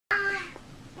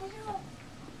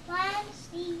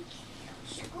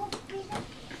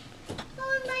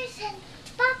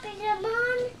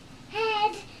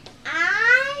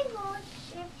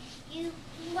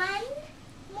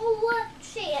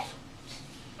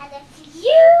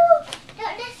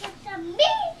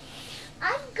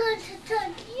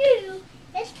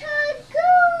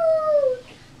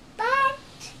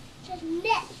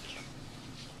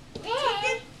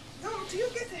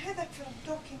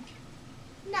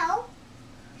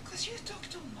Because you talk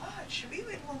too much. We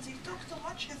will once you talk too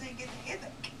much, they get a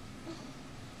headache.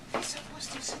 You're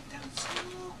supposed to sit down so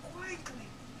quietly,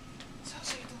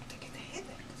 so you don't get a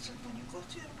headache. So when you go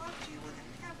to your work, you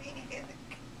wouldn't have any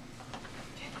headache.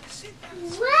 Then you sit down.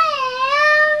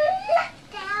 Well,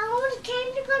 down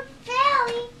came to good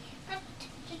fairy, but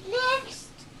the next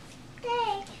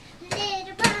day,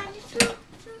 little bunny flew up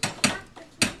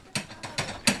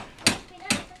opened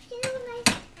up a few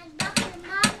nights and bumped the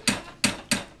mom.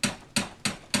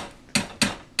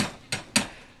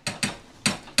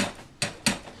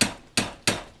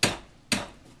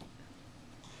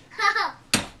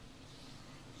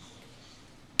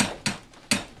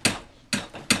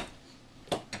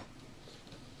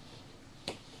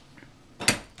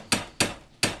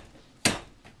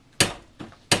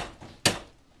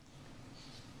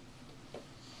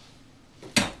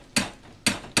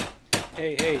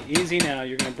 Hey, easy now.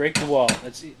 You're going to break the wall.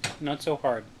 That's not so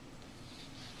hard.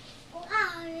 Wow.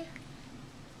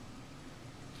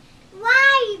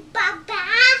 Why, Baba?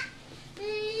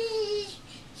 See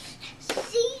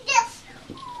this?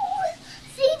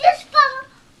 See this, Baba?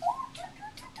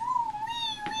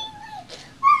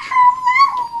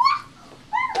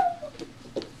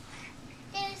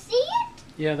 Did you see it?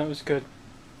 Yeah, that was good.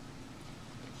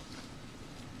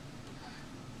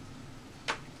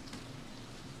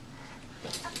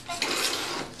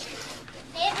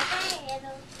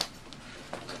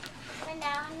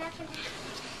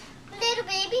 Little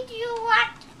baby, do you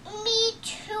want me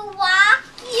to walk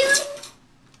you?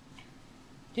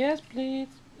 Yes, please.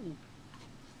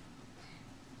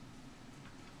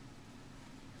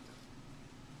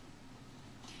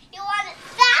 You want it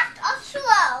fast or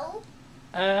slow?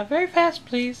 Very fast,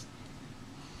 please.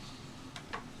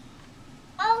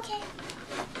 Okay.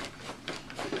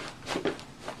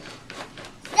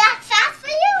 Is that fast for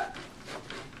you?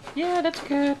 Yeah, that's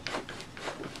good.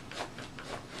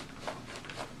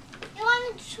 You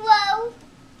want it slow?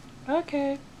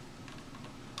 Okay.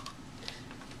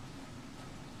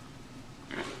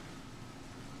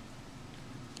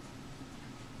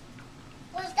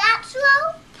 Was that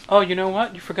slow? Oh, you know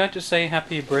what? You forgot to say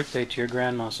happy birthday to your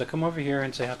grandma. So come over here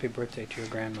and say happy birthday to your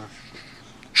grandma.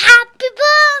 Happy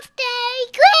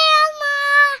birthday,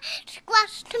 Grandma!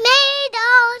 Squash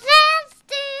tomatoes and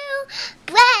stew,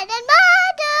 bread and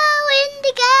butter in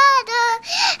the gutter.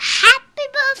 Happy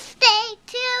birthday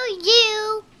to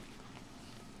you!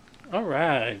 All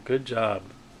right, good job.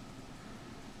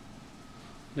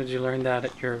 Did you learn that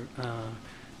at your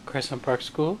Crescent Park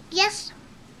school? Yes,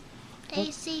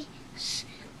 they see.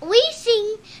 We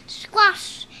sing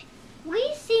squash.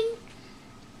 We sing.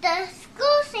 The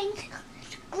school sings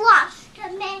squash,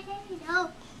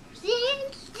 tomato,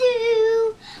 and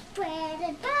stew, bread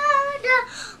and butter.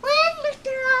 When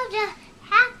Mr. Roger,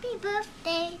 happy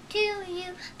birthday to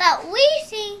you. But we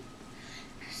sing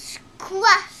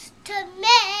squash,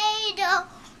 tomato,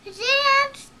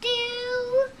 and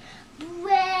stew,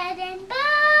 bread and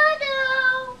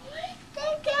butter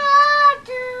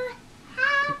together.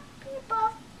 Happy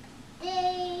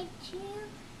birthday to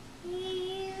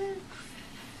you.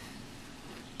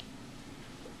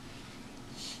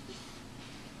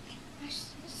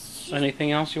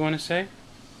 Anything else you want to say?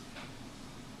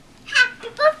 Happy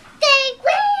birthday,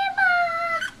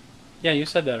 Grandma! Yeah, you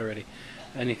said that already.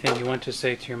 Anything you want to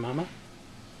say to your mama?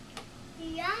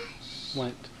 Yes.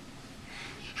 What?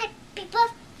 Happy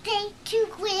birthday to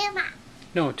Grandma.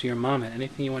 No, to your mama.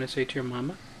 Anything you want to say to your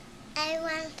mama? I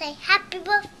want to say happy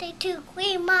birthday to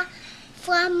Grandma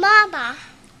from Mama.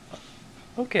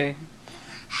 Okay.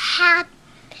 Happy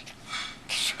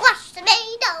squash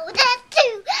tomato, that's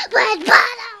two, bread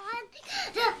butter,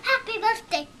 and happy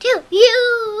birthday to you.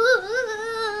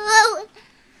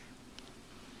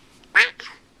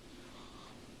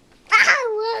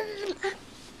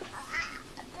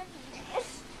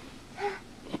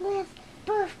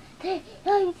 Birthday,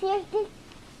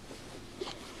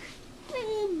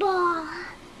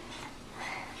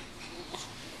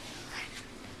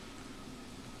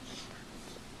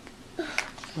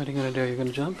 What are you going to do? You're going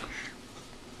to jump?